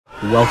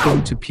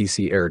Welcome to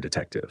PC Error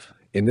Detective.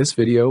 In this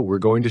video, we're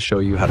going to show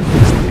you how to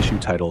fix the issue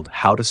titled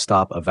How to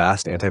Stop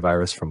Avast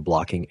AntiVirus from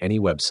Blocking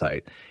Any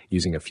Website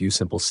using a few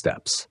simple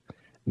steps.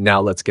 Now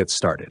let's get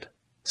started.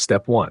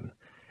 Step 1.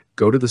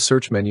 Go to the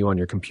search menu on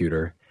your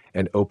computer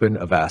and open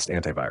Avast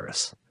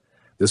AntiVirus.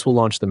 This will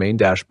launch the main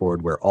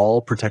dashboard where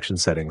all protection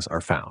settings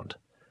are found.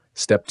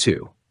 Step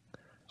 2.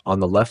 On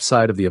the left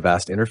side of the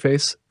Avast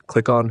interface,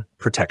 click on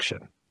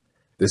Protection.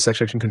 This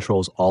section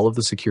controls all of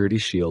the security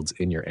shields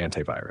in your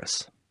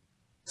antivirus.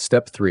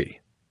 Step 3.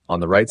 On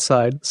the right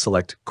side,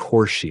 select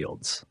Core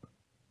Shields.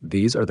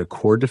 These are the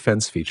core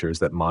defense features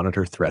that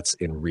monitor threats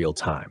in real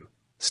time.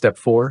 Step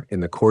 4. In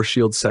the Core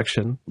Shields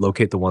section,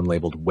 locate the one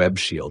labeled Web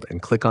Shield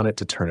and click on it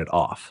to turn it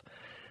off.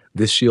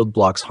 This shield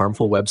blocks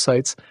harmful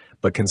websites,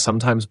 but can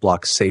sometimes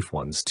block safe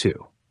ones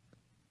too.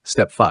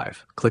 Step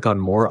 5. Click on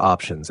More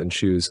Options and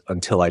choose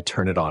Until I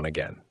Turn It On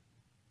Again.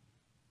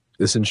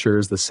 This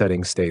ensures the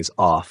setting stays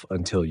off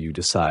until you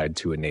decide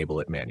to enable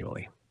it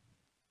manually.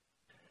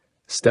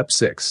 Step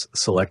 6.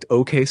 Select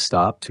OK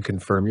Stop to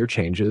confirm your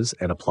changes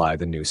and apply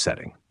the new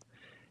setting.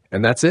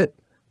 And that's it.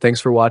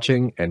 Thanks for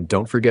watching, and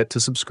don't forget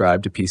to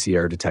subscribe to PC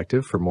Error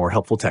Detective for more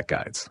helpful tech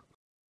guides.